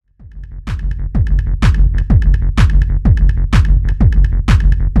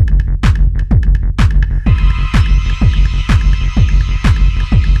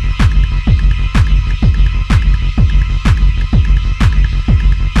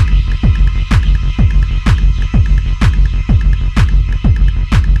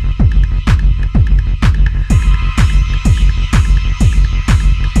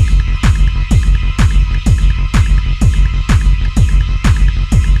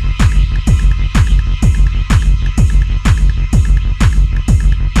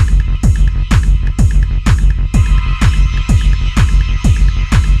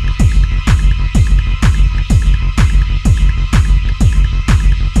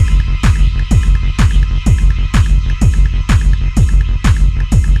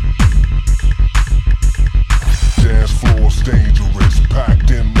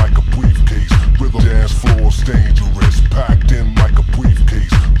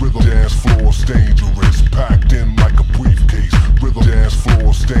dangerous, packed in like a briefcase. Rhythm dance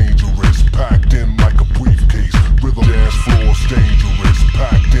floor's dangerous, packed in like a briefcase. Rhythm dance floor's dangerous,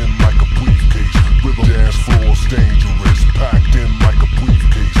 packed in like a briefcase. Rhythm dance floor's dangerous, packed in like a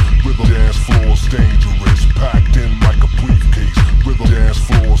briefcase. Rhythm dance floor's dangerous, packed in like a briefcase. Rhythm dance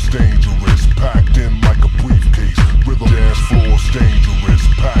floor's dangerous, packed in like a briefcase. Rhythm dance floor's dangerous,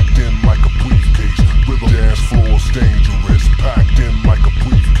 packed in like a briefcase. Rhythm dance floor's dangerous, packed in like a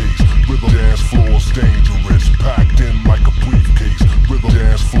briefcase. Rhythm dance floor's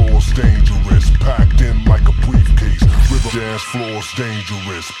dangerous, packed in like a briefcase. Rhythm dance floor's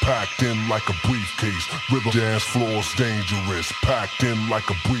dangerous, packed in like a briefcase. Rhythm dance floor's dangerous, packed in like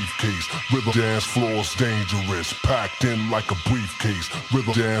a briefcase. Rhythm dance floor's dangerous, packed in like a briefcase. Rhythm dance floor's dangerous, packed in like a briefcase.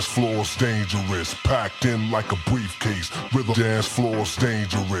 Rhythm dance floor's dangerous, packed in like a briefcase. Rhythm dance floor's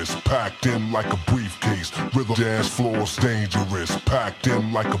dangerous, packed in like a briefcase. Rhythm dance floor's dangerous, packed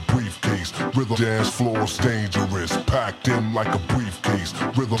in like a briefcase. Rhythm dance floor's dangerous, packed in like a briefcase.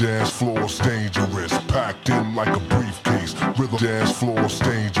 Rhythm dance floor's dangerous, packed in like a briefcase. Rhythm dance floor's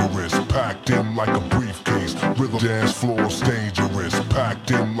dangerous, packed in like a briefcase. Rhythm dance floor's dangerous,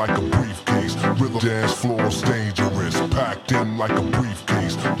 packed in like a briefcase. Rhythm dance floor's dangerous, packed in like a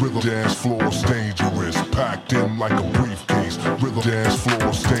briefcase. Rhythm dance floor's dangerous, packed in like a briefcase. Rhythm dance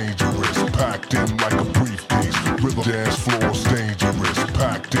floor's dangerous, packed in like a briefcase. Rhythm dance floor's dangerous,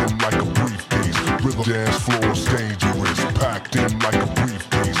 packed in like a briefcase. Rhythm dance floor's dangerous, packed in like a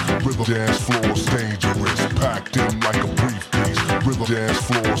briefcase. Rhythm dance floor's dangerous, packed in like a briefcase. Rhythm dance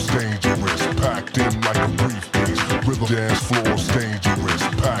floor's dangerous, packed in like a briefcase. Rhythm dance floor's dangerous,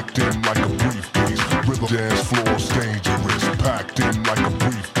 packed in like a briefcase.